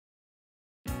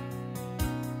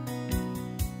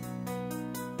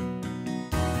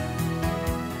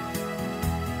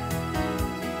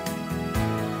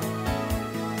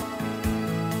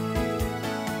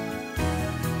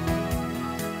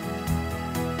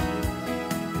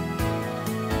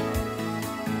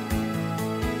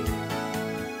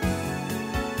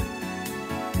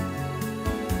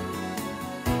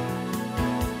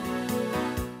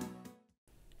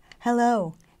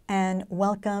Hello, and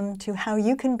welcome to How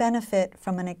You Can Benefit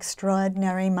from an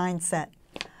Extraordinary Mindset.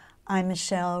 I'm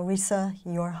Michelle Risa,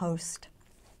 your host.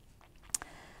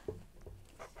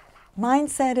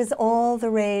 Mindset is all the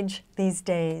rage these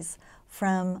days,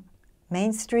 from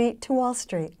Main Street to Wall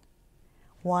Street.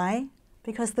 Why?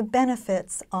 Because the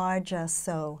benefits are just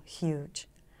so huge.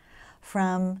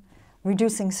 From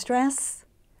reducing stress,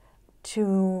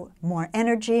 to more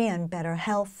energy and better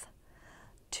health,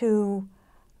 to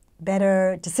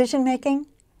better decision-making,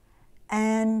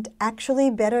 and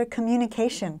actually better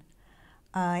communication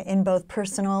in both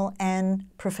personal and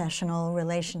professional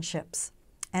relationships,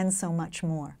 and so much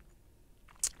more.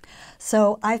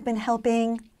 So I've been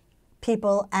helping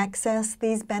people access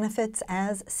these benefits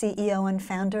as CEO and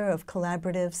founder of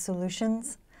Collaborative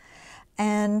Solutions,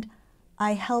 and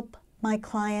I help my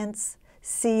clients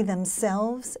see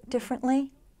themselves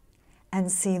differently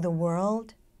and see the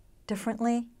world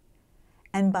differently.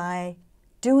 And by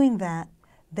doing that,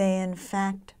 they in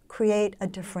fact create a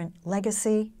different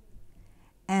legacy,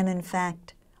 and in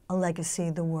fact, a legacy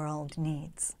the world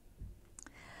needs.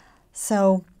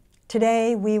 So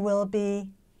today we will be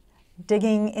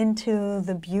digging into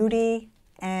the beauty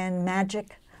and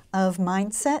magic of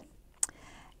mindset.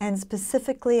 And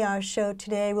specifically, our show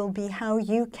today will be how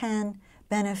you can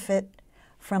benefit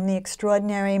from the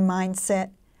extraordinary mindset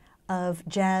of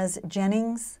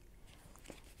Jennings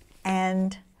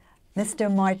and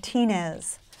Mr.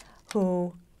 Martinez,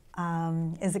 who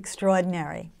is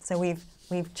extraordinary. So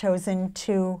we've chosen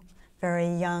two very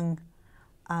young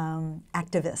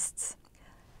activists.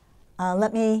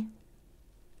 Let me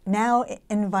now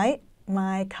invite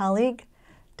my colleague,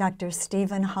 Dr.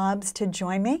 Stephen Hobbs, to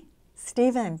join me.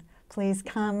 Stephen, please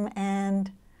come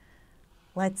and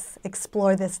let's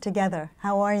explore this together.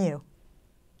 How are you?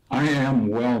 I am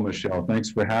well, Michelle.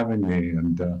 Thanks for having me.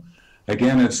 And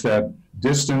again, it's that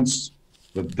distance,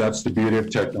 but that's the beauty of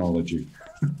technology.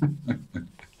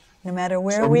 No matter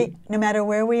where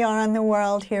we are in the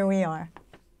world, here we are.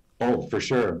 Oh, for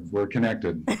sure. We're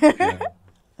connected.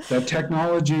 That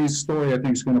technology story, I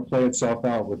think, is going to play itself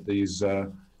out with these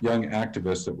young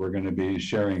activists that we're going to be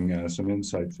sharing some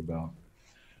insights about.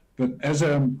 But as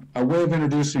a way of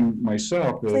introducing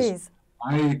myself is,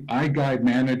 I guide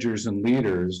managers and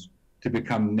leaders to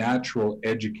become natural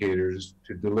educators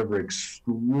to deliver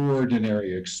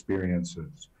extraordinary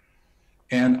experiences.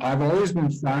 And I've always been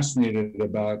fascinated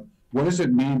about what does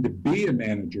it mean to be a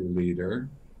manager leader,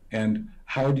 and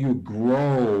how do you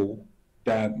grow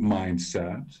that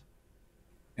mindset?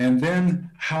 And then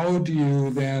how do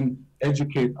you then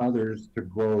educate others to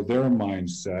grow their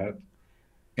mindset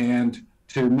and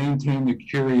to maintain the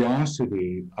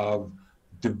curiosity of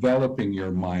developing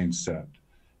your mindset?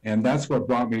 And that's what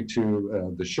brought me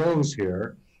to the shows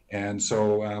here. And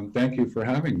so thank you for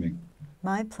having me.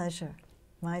 My pleasure.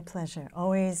 My pleasure.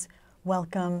 Always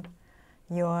welcome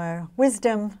your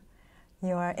wisdom,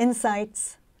 your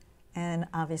insights, and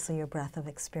obviously your breadth of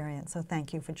experience. So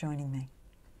thank you for joining me.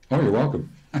 Oh, you're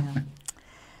welcome.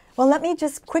 Well, let me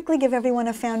just quickly give everyone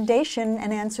a foundation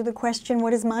and answer the question,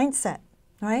 what is mindset,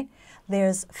 right?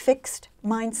 There's fixed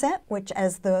mindset, which,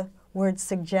 as the word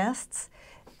suggests,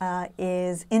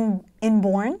 is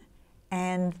inborn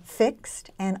and fixed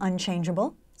and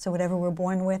unchangeable. So whatever we're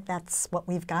born with, that's what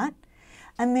we've got.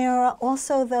 And there are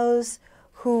also those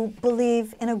who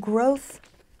believe in a growth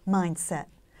mindset,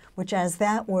 which, as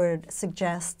that word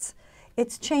suggests,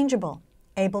 it's changeable,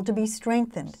 able to be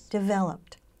strengthened,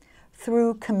 developed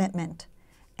through commitment,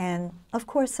 and of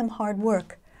course some hard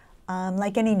work,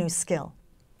 like any new skill.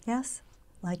 Yes?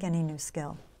 Like any new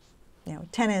skill. You know,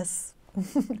 tennis,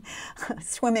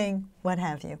 swimming, what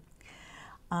have you.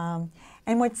 And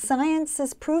what science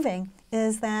is proving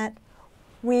is that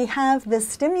we have this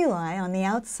stimuli on the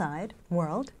outside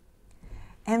world,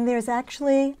 and there's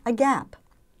actually a gap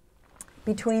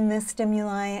between this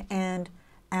stimuli and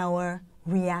our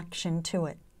reaction to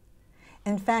it.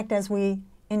 In fact, as we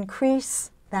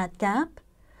increase that gap,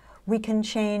 we can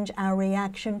change our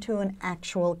reaction to an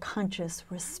actual conscious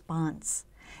response.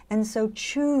 And so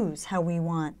choose how we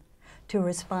want to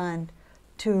respond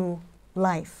to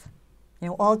life. You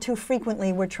know, all too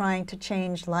frequently we're trying to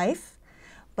change life,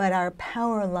 but our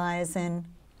power lies in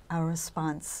our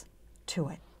response to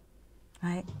it,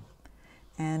 right?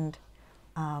 And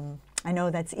I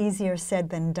know that's easier said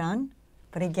than done,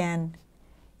 but again,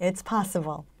 it's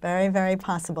possible, very, very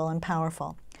possible and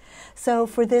powerful. So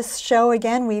for this show,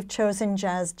 again, we've chosen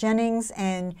Jennings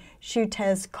and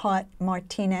Xiuhtezcatl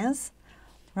Martinez,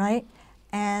 right?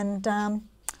 And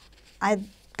I'm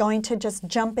going to just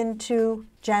jump into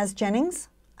Jennings,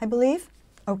 I believe.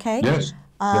 Okay? Yes.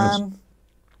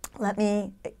 Let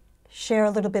me share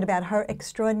a little bit about her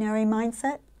extraordinary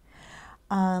mindset.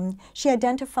 She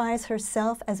identifies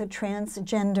herself as a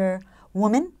transgender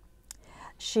woman.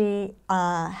 She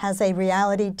has a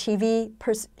reality TV,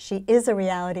 she is a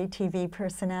reality TV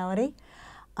personality,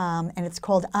 and it's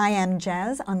called I Am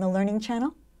Jazz on the Learning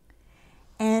Channel.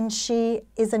 And she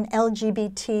is an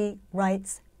LGBT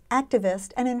rights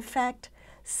activist, and in fact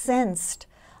sensed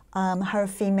her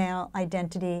female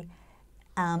identity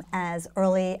as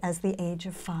early as the age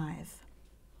of 5,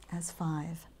 as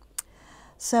 5.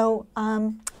 So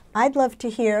I'd love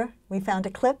to hear, we found a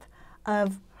clip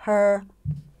of her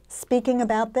speaking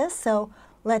about this, so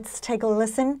let's take a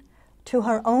listen to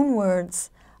her own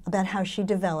words about how she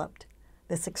developed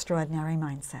this extraordinary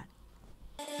mindset.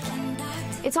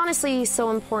 It's honestly so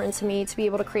important to me to be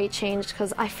able to create change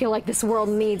because I feel like this world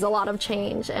needs a lot of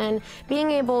change, and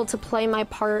being able to play my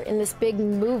part in this big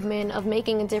movement of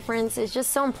making a difference is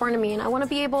just so important to me, and I want to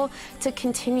be able to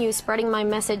continue spreading my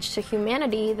message to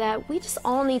humanity that we just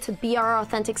all need to be our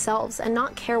authentic selves and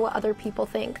not care what other people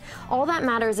think. All that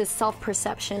matters is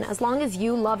self-perception. As long as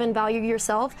you love and value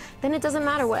yourself, then it doesn't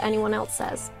matter what anyone else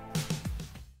says.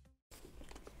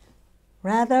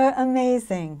 Rather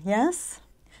amazing, yes?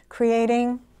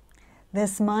 Creating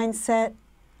this mindset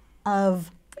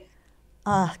of,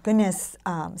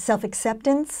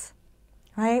 self-acceptance,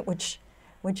 right? Which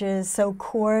is so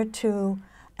core to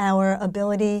our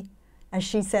ability, as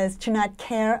she says, to not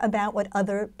care about what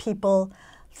other people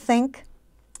think,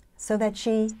 so that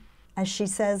she, as she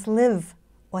says, live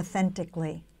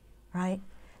authentically, right?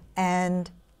 And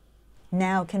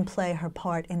now can play her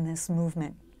part in this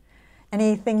movement.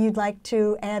 Anything you'd like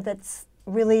to add that's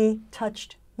really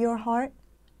touched your heart?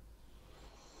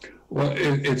 Well,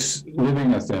 it's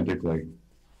living authentically.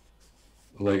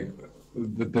 Like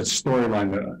the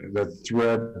storyline, the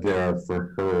thread there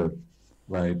for her,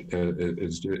 right?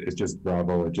 It's just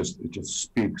bravo. It just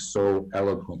speaks so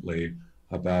eloquently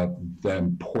about the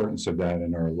importance of that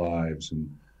in our lives,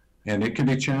 and it can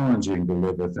be challenging to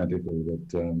live authentically,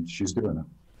 but she's doing it.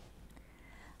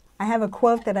 I have a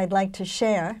quote that I'd like to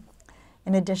share.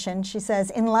 In addition, she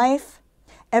says, "In life,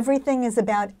 everything is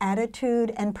about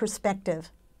attitude and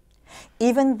perspective.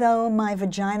 Even though my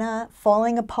vagina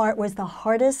falling apart was the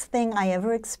hardest thing I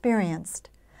ever experienced,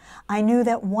 I knew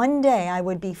that one day I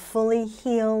would be fully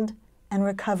healed and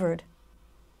recovered.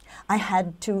 I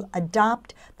had to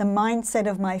adopt the mindset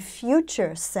of my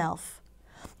future self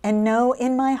and know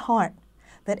in my heart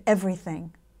that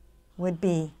everything would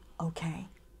be okay."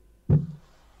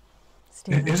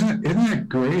 Isn't it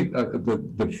great?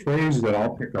 The phrase that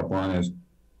I'll pick up on is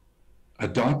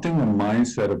adopting the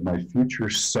mindset of my future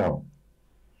self.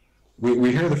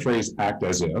 We hear the phrase act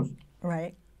as if.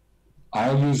 Right.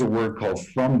 I'll use a word called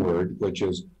fromward, which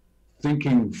is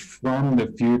thinking from the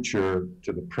future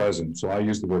to the present. So I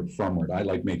use the word fromward. I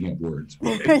like making up words.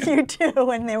 You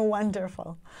do, and they're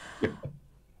wonderful. Yeah.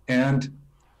 And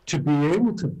to be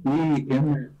able to be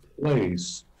in that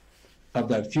place of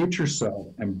that future self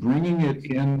and bringing it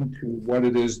into what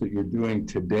it is that you're doing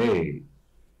today,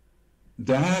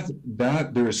 that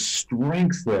there's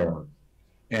strength there.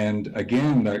 And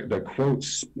again, the quote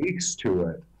speaks to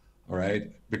it, all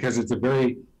right? Because it's a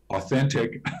very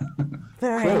authentic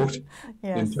quote,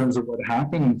 yes, in terms of what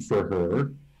happened for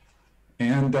her.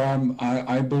 And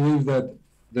I believe that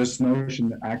this notion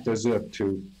to act as if,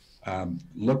 to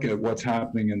look at what's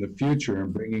happening in the future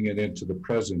and bringing it into the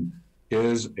present,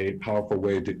 is a powerful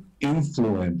way to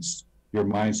influence your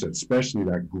mindset, especially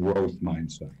that growth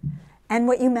mindset. And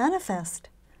what you manifest.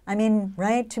 I mean,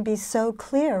 right, to be so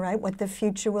clear, right, what the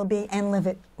future will be and live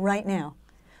it right now,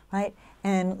 right?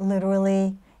 And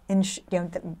literally,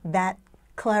 that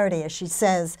clarity, as she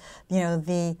says,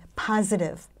 the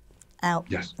positive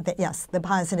Yes. The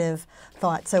positive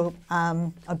thought. So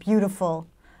a beautiful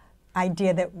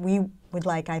idea that we would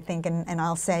like, I think, and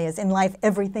I'll say, is in life,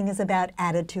 everything is about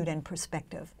attitude and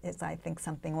perspective, is, I think,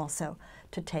 something also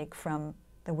to take from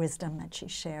the wisdom that she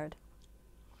shared.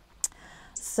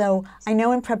 So I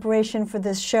know in preparation for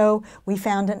this show, we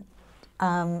found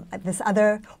this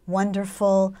other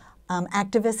wonderful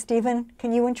activist. Stephen,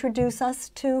 can you introduce us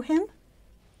to him?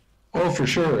 Oh, for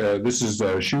sure. This is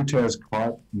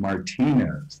Xiuhtezcatl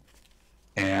Martinez.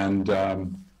 And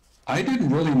I didn't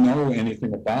really know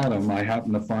anything about him. I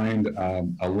happened to find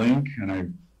a link, and I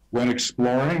went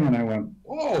exploring, and I went,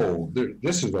 whoa,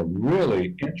 this is a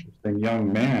really interesting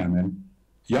young man. And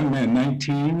young man,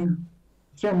 19,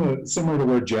 similar to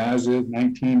where jazz is,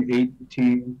 19,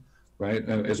 18, right?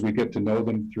 As we get to know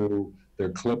them through their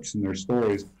clips and their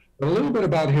stories. But a little bit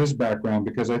about his background,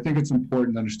 because I think it's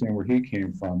important to understand where he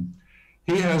came from.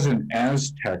 He has an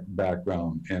Aztec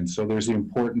background, and so there's the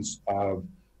importance of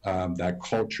that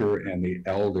culture and the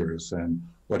elders and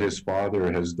what his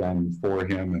father has done for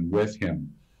him and with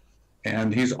him.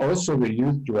 And he's also the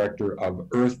youth director of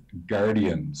Earth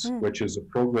Guardians, which is a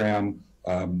program,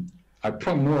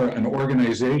 more an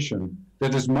organization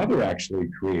that his mother actually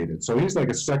created. So he's like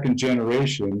a second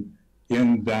generation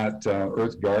in that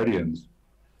Earth Guardians.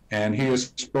 And he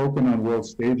has spoken on world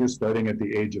stages starting at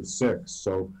the age of 6.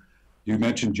 So you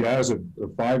mentioned jazz at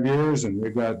 5 years, and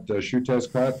we've got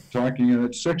Xiuhtezcatl talking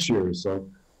at 6 years. So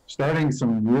starting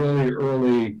some really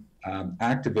early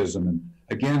activism. And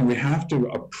again, we have to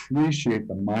appreciate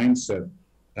the mindset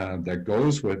that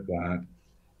goes with that.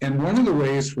 And one of the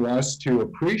ways for us to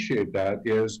appreciate that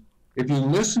is if you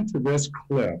listen to this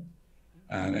clip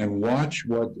and watch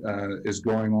what is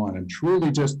going on and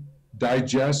truly just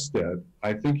digest it,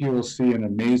 I think you will see an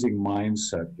amazing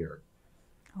mindset here.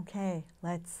 Okay,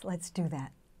 let's do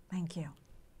that. Thank you.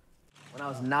 When I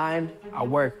was 9, I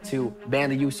worked to ban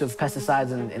the use of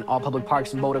pesticides in all public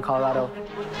parks in Boulder, Colorado.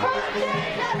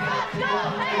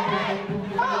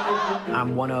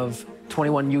 I'm one of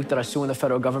 21 youth that are suing the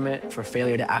federal government for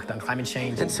failure to act on climate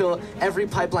change. Until every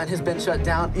pipeline has been shut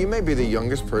down. You may be the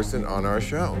youngest person on our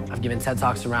show. I've given TED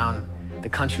Talks around the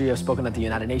country. I've spoken at the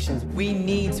United Nations. We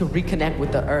need to reconnect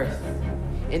with the earth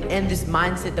and end this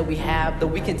mindset that we have that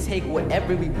we can take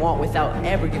whatever we want without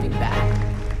ever giving back.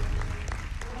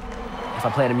 If I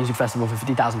play at a music festival for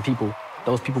 50,000 people,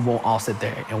 those people won't all sit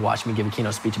there and watch me give a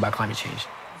keynote speech about climate change.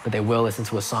 But they will listen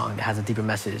to a song that has a deeper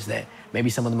message that maybe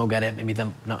some of them will get it, maybe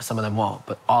some of them won't,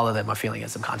 but all of them are feeling it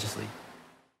subconsciously.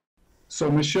 So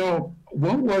Michelle,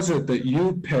 what was it that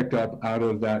you picked up out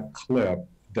of that clip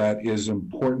that is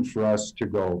important for us to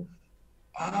go,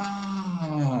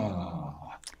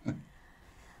 ah?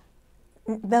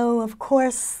 Though, of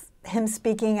course, him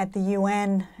speaking at the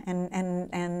UN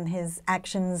and his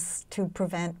actions to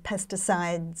prevent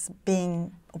pesticides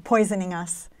poisoning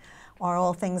us are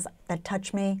all things that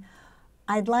touch me,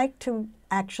 I'd like to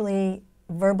actually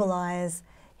verbalize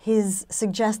his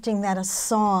suggesting that a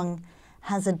song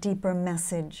has a deeper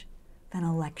message than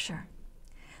a lecture.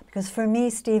 Because for me,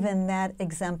 Stephen, that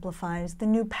exemplifies the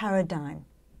new paradigm.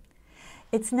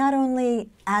 It's not only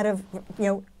out of,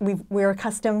 we're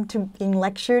accustomed to being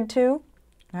lectured to,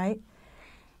 right?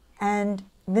 And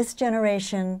this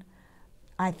generation,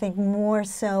 I think, more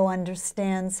so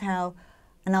understands how,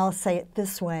 and I'll say it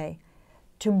this way,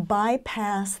 to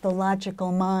bypass the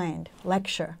logical mind,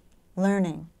 lecture,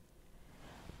 learning,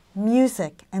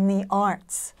 music and the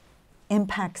arts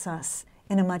impacts us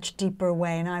in a much deeper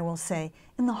way, and I will say,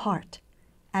 in the heart,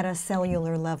 at a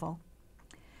cellular level.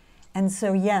 And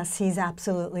so, yes, he's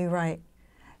absolutely right,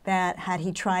 that had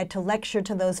he tried to lecture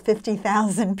to those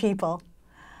 50,000 people,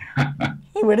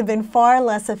 he would have been far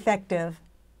less effective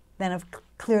than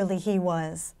clearly he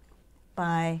was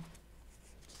by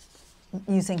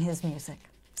using his music.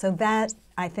 So that,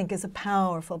 I think, is a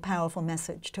powerful, powerful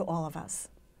message to all of us.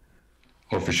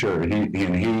 Oh, for sure.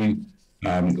 He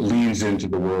leans into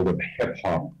the world of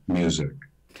hip-hop music.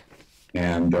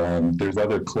 And there's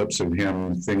other clips of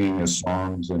him singing his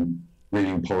songs and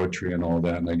reading poetry and all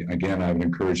that. And again, I would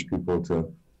encourage people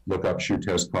to look up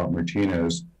Xiuhtezcatl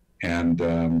Martinez and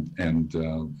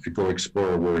go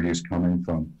explore where he's coming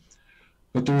from.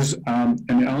 But there's an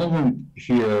element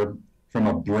here from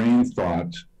a brain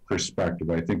thought perspective,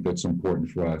 I think that's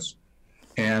important for us.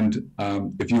 And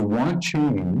if you want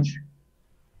change,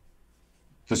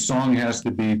 the song has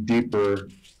to be deeper.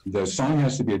 The song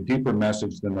has to be a deeper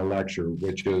message than the lecture,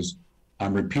 which is,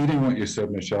 I'm repeating what you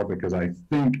said, Michelle, because I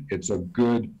think it's a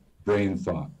good brain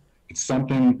thought. It's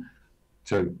something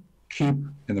to keep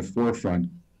in the forefront.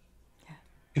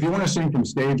 If you want to sing from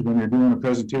stage when you're doing a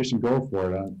presentation, go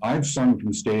for it. I've sung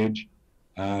from stage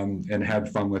and had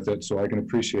fun with it, so I can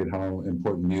appreciate how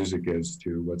important music is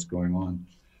to what's going on.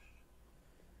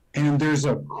 And there's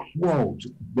a quote,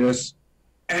 this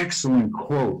excellent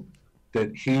quote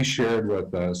that he shared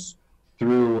with us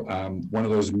through one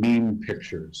of those meme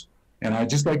pictures. And I'd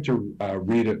just like to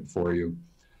read it for you.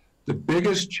 The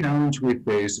biggest challenge we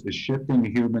face is shifting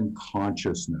human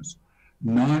consciousness,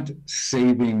 not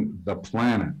saving the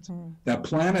planet. That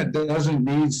planet doesn't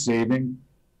need saving,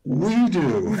 we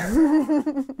do.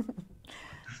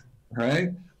 Right?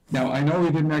 Now, I know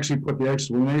we didn't actually put the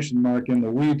exclamation mark in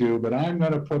the we do, but I'm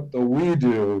going to put the we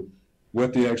do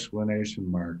with the exclamation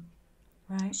mark.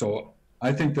 Right. So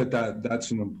I think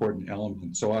that's an important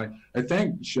element. So I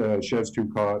thank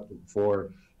Xiuhtezcatl for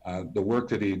the work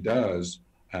that he does,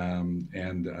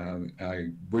 and I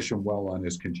wish him well on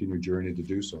his continued journey to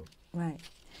do so. Right.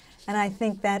 And I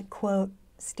think that quote,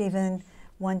 Stephen,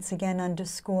 once again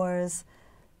underscores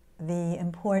the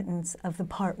importance of the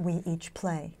part we each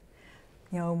play.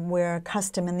 You know, we're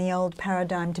accustomed in the old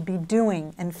paradigm to be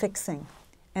doing and fixing,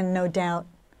 and no doubt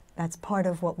that's part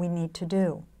of what we need to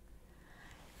do.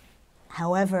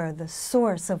 However, the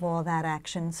source of all that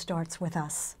action starts with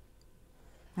us,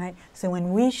 right? So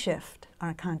when we shift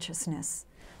our consciousness,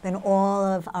 then all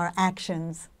of our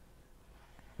actions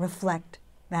reflect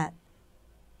that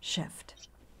shift,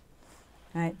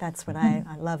 right? That's what I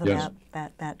love about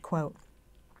that quote.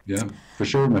 Yeah, for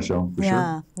sure, Michelle, for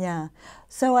sure. Yeah.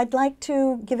 So I'd like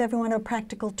to give everyone a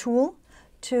practical tool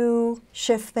to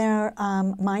shift their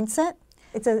mindset.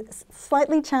 It's a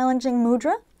slightly challenging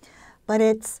mudra, but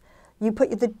it's, you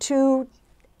put the two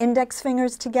index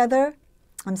fingers together,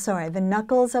 the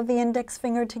knuckles of the index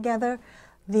finger together,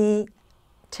 the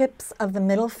tips of the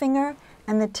middle finger,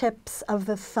 and the tips of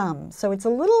the thumb. So it's a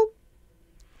little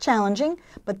challenging,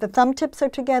 but the thumb tips are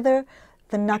together,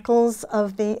 the knuckles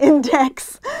of the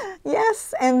index,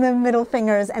 yes, and the middle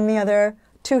fingers, and the other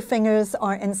two fingers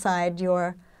are inside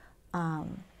your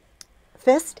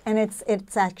fist, and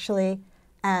it's actually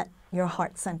at your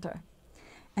heart center.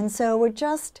 And so we're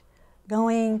just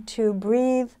going to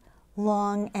breathe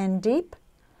long and deep,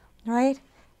 right?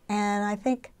 And I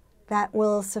think that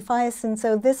will suffice. And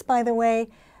so this, by the way,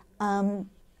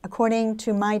 according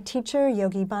to my teacher,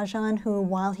 Yogi Bhajan, who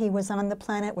while he was on the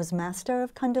planet was master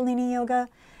of Kundalini Yoga,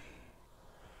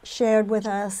 shared with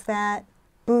us that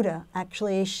Buddha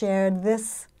actually shared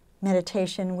this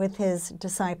meditation with his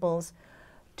disciples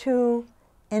to,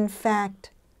 in fact,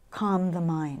 calm the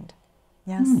mind.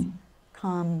 Yes?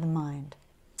 Calm the mind.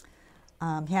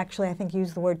 He actually, I think,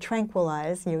 used the word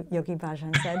tranquilize, Yogi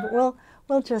Bhajan said, but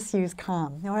we'll just use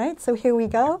calm. All right? So here we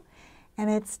go. And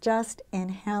it's just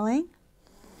inhaling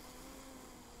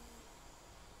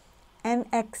and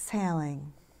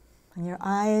exhaling. And your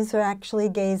eyes are actually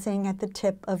gazing at the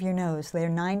tip of your nose. They're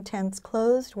 9/10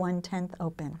 closed, 1/10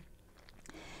 open.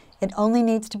 It only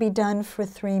needs to be done for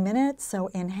 3 minutes, so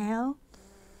inhale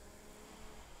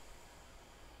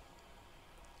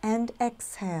and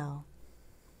exhale.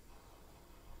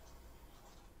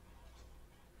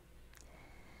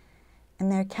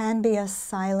 And there can be a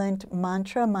silent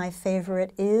mantra. My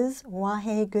favorite is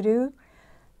Waheguru,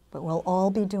 but we'll all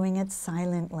be doing it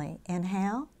silently.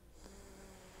 Inhale.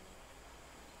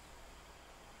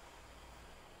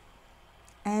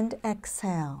 And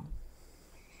exhale.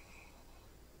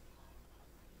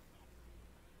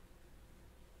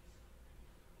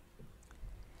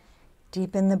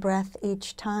 Deepen the breath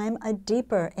each time. A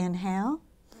deeper inhale.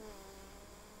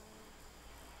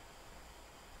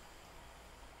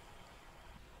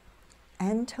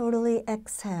 And totally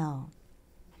exhale,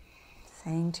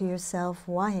 saying to yourself,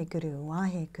 Waheguru,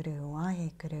 Waheguru,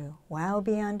 Waheguru. Wow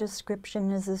beyond description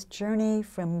is this journey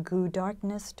from goo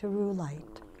darkness to Ru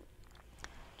light.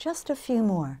 Just a few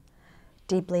more.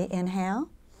 Deeply inhale.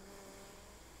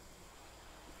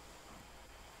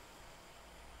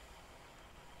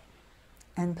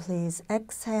 And please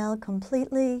exhale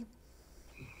completely,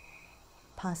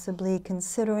 possibly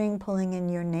considering pulling in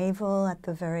your navel at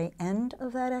the very end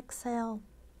of that exhale.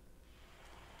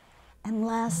 And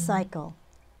last cycle,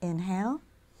 inhale.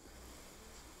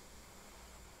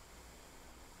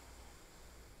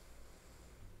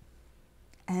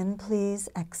 And please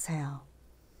exhale.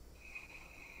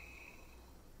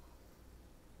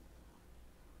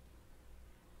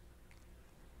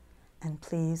 And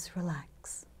please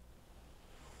relax.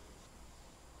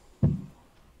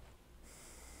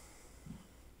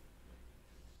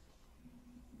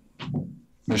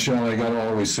 Michelle, I gotta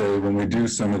always say, when we do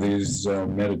some of these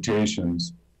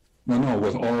meditations,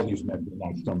 with all these meditations,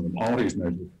 not some of them, all these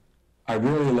meditations, I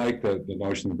really like the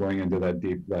notion of going into that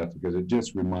deep breath, because it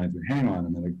just reminds me, hang on a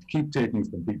minute, keep taking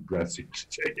some deep breaths each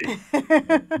day.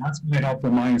 That's going to help the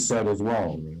mindset as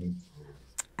well, right?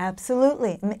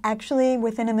 Absolutely. Actually,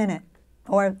 within a minute,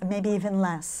 or maybe even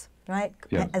less, right?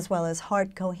 Yeah. As well as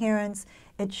heart coherence.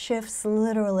 It shifts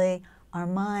literally our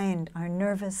mind, our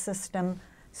nervous system,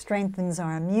 strengthens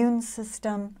our immune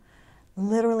system,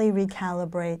 literally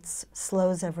recalibrates,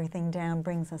 slows everything down,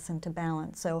 brings us into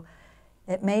balance. So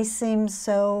it may seem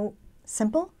so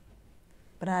simple,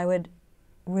 but I would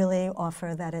really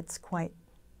offer that it's quite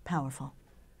powerful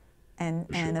and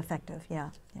effective. Yeah.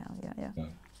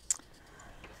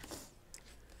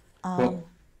 Well,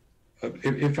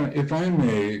 if I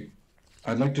may,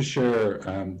 I'd like to share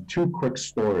 2 quick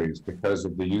stories because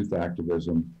of the youth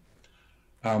activism.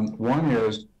 One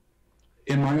is,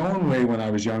 in my own way, when I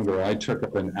was younger, I took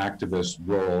up an activist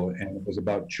role, and it was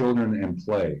about children and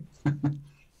play.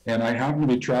 And I happened to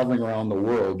be traveling around the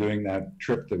world doing that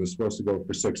trip that was supposed to go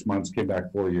for 6 months, came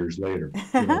back 4 years later.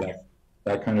 You know,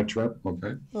 that kind of trip,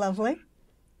 okay? Lovely.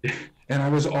 And I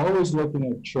was always looking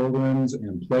at children's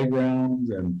and playgrounds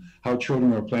and how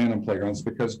children are playing on playgrounds,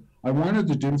 because I wanted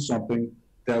to do something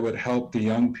that would help the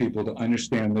young people to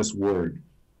understand this word,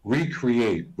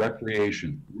 recreate,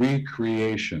 recreation,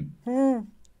 recreation.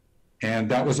 And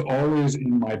that was always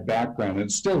in my background.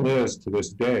 It still is to this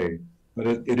day, but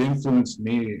it influenced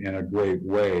me in a great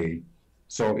way.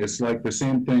 So it's like the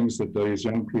same things that these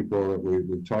young people that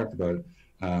we've talked about,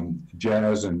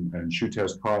 Jazz and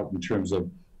Xiuhtezcatl, in terms of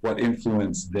what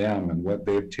influenced them and what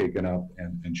they've taken up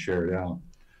and shared out.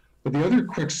 But the other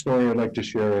quick story I'd like to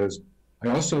share is I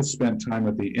also spent time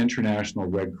at the International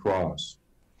Red Cross.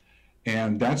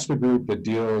 And that's the group that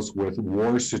deals with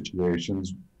war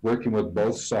situations, working with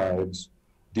both sides,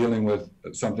 dealing with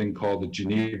something called the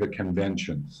Geneva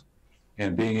Conventions,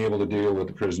 and being able to deal with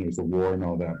the prisoners of war and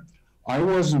all that. I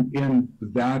wasn't in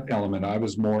that element. I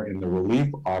was more in the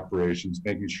relief operations,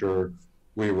 making sure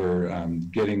we were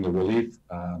getting the relief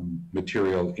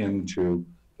material into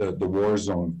the war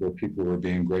zones where people were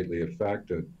being greatly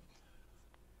affected.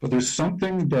 But there's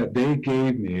something that they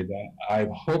gave me that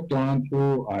I've hooked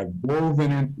onto, I've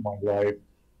woven into my life,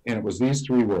 and it was these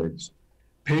three words: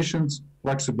 patience,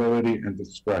 flexibility, and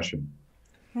discretion.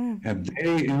 And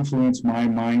they influenced my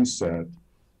mindset,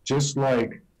 just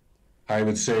like I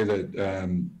would say that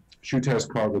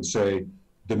Xiuhtezcatl would say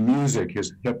the music,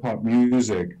 his hip hop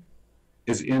music,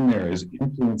 is in there, is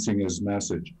influencing his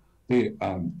message.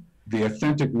 The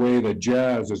authentic way that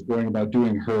Jazz is going about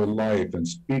doing her life and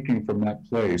speaking from that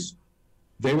place,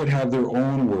 they would have their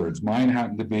own words. Mine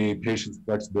happened to be patience,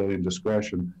 flexibility, and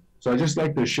discretion. So I just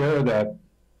like to share that.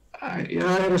 I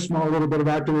had a small little bit of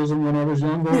activism when I was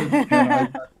younger,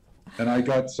 and I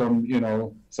got some,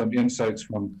 some insights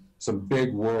from some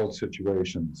big world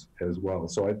situations as well.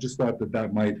 So I just thought that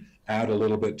that might add a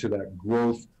little bit to that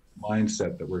growth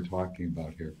mindset that we're talking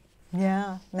about here.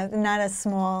 Yeah, not a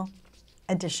small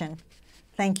addition.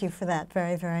 Thank you for that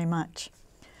very, very much.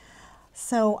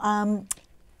 So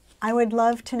I would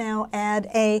love to now add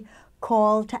a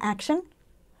call to action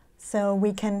so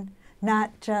we can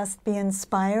not just be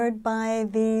inspired by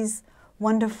these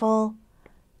wonderful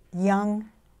young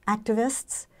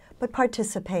activists, but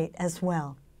participate as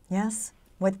well. Yes?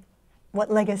 What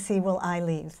legacy will I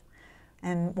leave?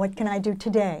 And what can I do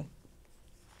today?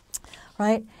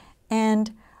 Right?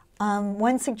 And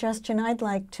one suggestion I'd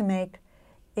like to make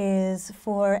is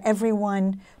for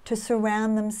everyone to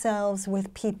surround themselves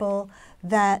with people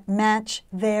that match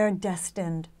their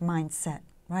destined mindset,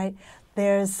 right?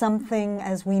 There's something,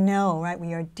 as we know, right,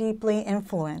 we are deeply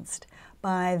influenced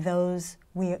by those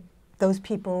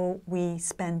people we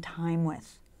spend time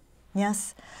with.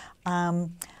 Yes?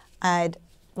 I'd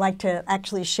like to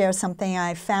actually share something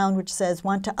I found which says,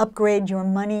 want to upgrade your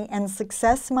money and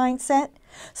success mindset?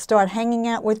 Start hanging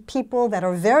out with people that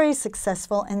are very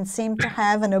successful and seem to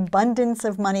have an abundance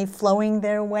of money flowing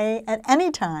their way at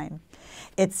any time.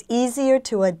 It's easier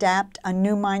to adapt a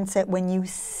new mindset when you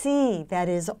see that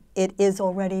it is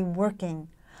already working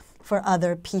for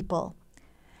other people.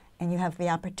 And you have the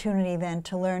opportunity then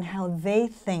to learn how they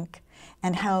think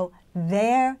and how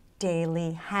their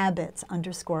daily habits, ___,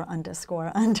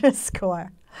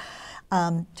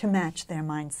 to match their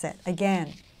mindset.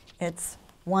 Again, it's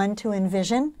one, to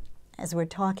envision as we're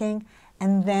talking,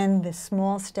 and then the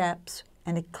small steps,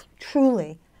 and it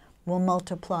truly will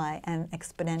multiply and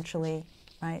exponentially,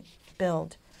 right,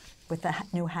 build with the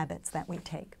new habits that we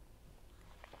take.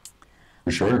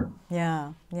 For sure.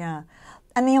 Yeah, yeah.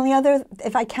 And the only other,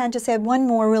 if I can just add one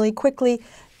more really quickly,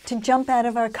 to jump out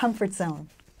of our comfort zone.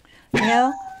 You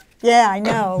know? Yeah, I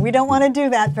know. We don't want to do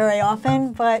that very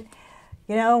often, but,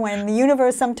 when the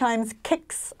universe sometimes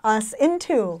kicks us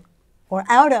into, or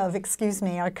out of, excuse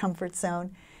me, our comfort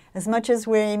zone, as much as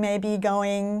we may be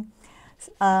going,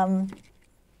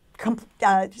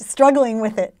 struggling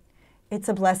with it, it's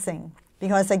a blessing.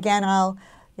 Because again, I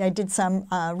did some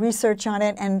research on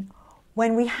it, and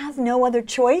when we have no other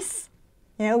choice,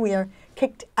 we are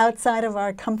kicked outside of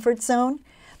our comfort zone,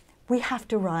 we have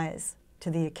to rise to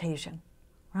the occasion,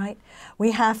 right?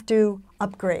 We have to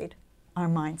upgrade our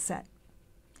mindset.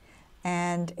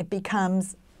 And it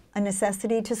becomes a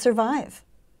necessity to survive.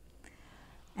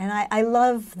 And I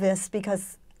love this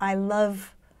because I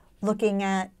love looking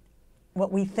at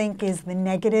what we think is the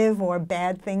negative or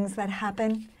bad things that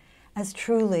happen as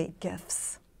truly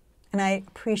gifts. And I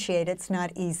appreciate it's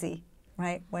not easy,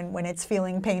 right, when it's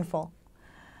feeling painful.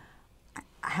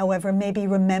 However, maybe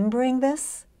remembering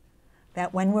this,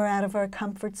 that when we're out of our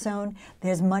comfort zone,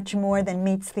 there's much more than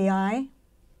meets the eye,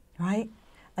 right?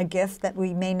 A gift that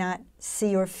we may not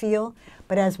see or feel,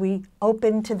 but as we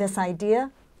open to this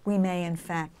idea, we may in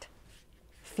fact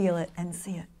feel it and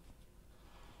see it.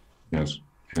 Yes.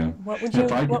 Yeah. What would And you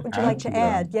if I could like to that,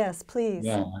 add? Yes, please.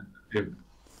 Yeah.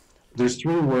 There's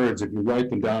 3 words, if you write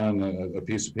them down on a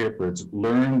piece of paper, it's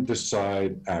learn,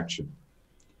 decide, action.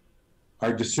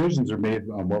 Our decisions are made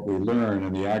on what we learn,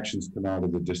 and the actions come out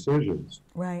of the decisions.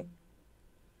 Right.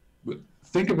 But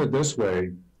think of it this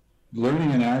way,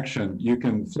 learning and action, you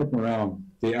can flip around.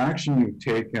 The action you've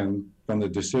taken from the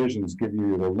decisions give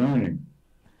you the learning,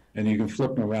 and you can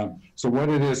flip them around. So what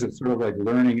it is, it's sort of like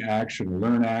learning action,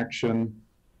 learn action,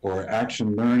 or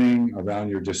action learning around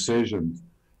your decisions.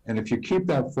 And if you keep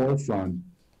that forefront,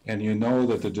 and you know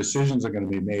that the decisions are going to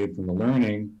be made from the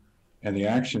learning and the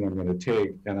action I'm going to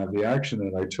take, and of the action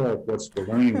that I took, what's the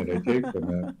learning that I take from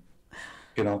it?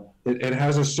 You know, it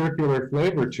has a circular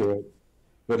flavor to it,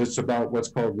 but it's about what's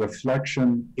called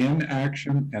reflection in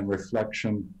action and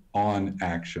reflection on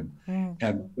action.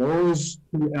 And those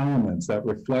 2 elements, that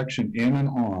reflection in and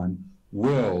on,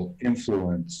 will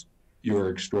influence your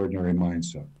extraordinary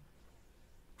mindset.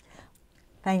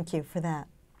 Thank you for that.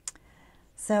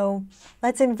 So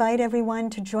let's invite everyone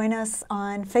to join us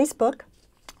on Facebook,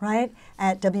 right,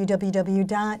 at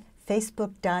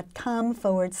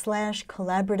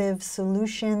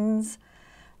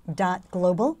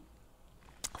www.facebook.com/collaborativesolutions.global/.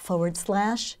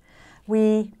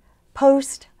 We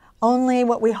post only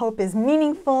what we hope is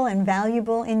meaningful and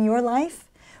valuable in your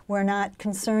life. We're not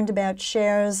concerned about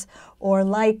shares or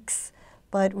likes,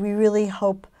 but we really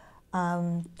hope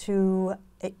to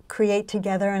create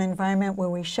together an environment where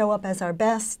we show up as our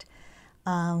best,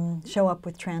 show up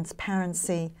with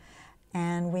transparency,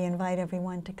 and we invite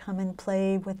everyone to come and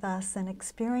play with us and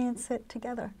experience it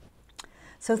together.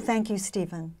 So thank you,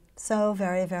 Stephen, so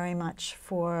very, very much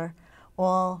for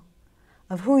all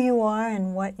of who you are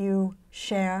and what you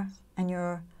share, and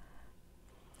your,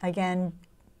 again,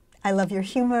 I love your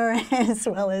humor as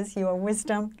well as your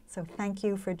wisdom, so thank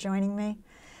you for joining me.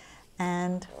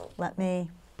 And let me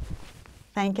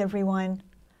thank everyone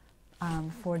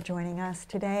for joining us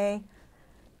today.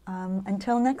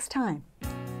 Until next time.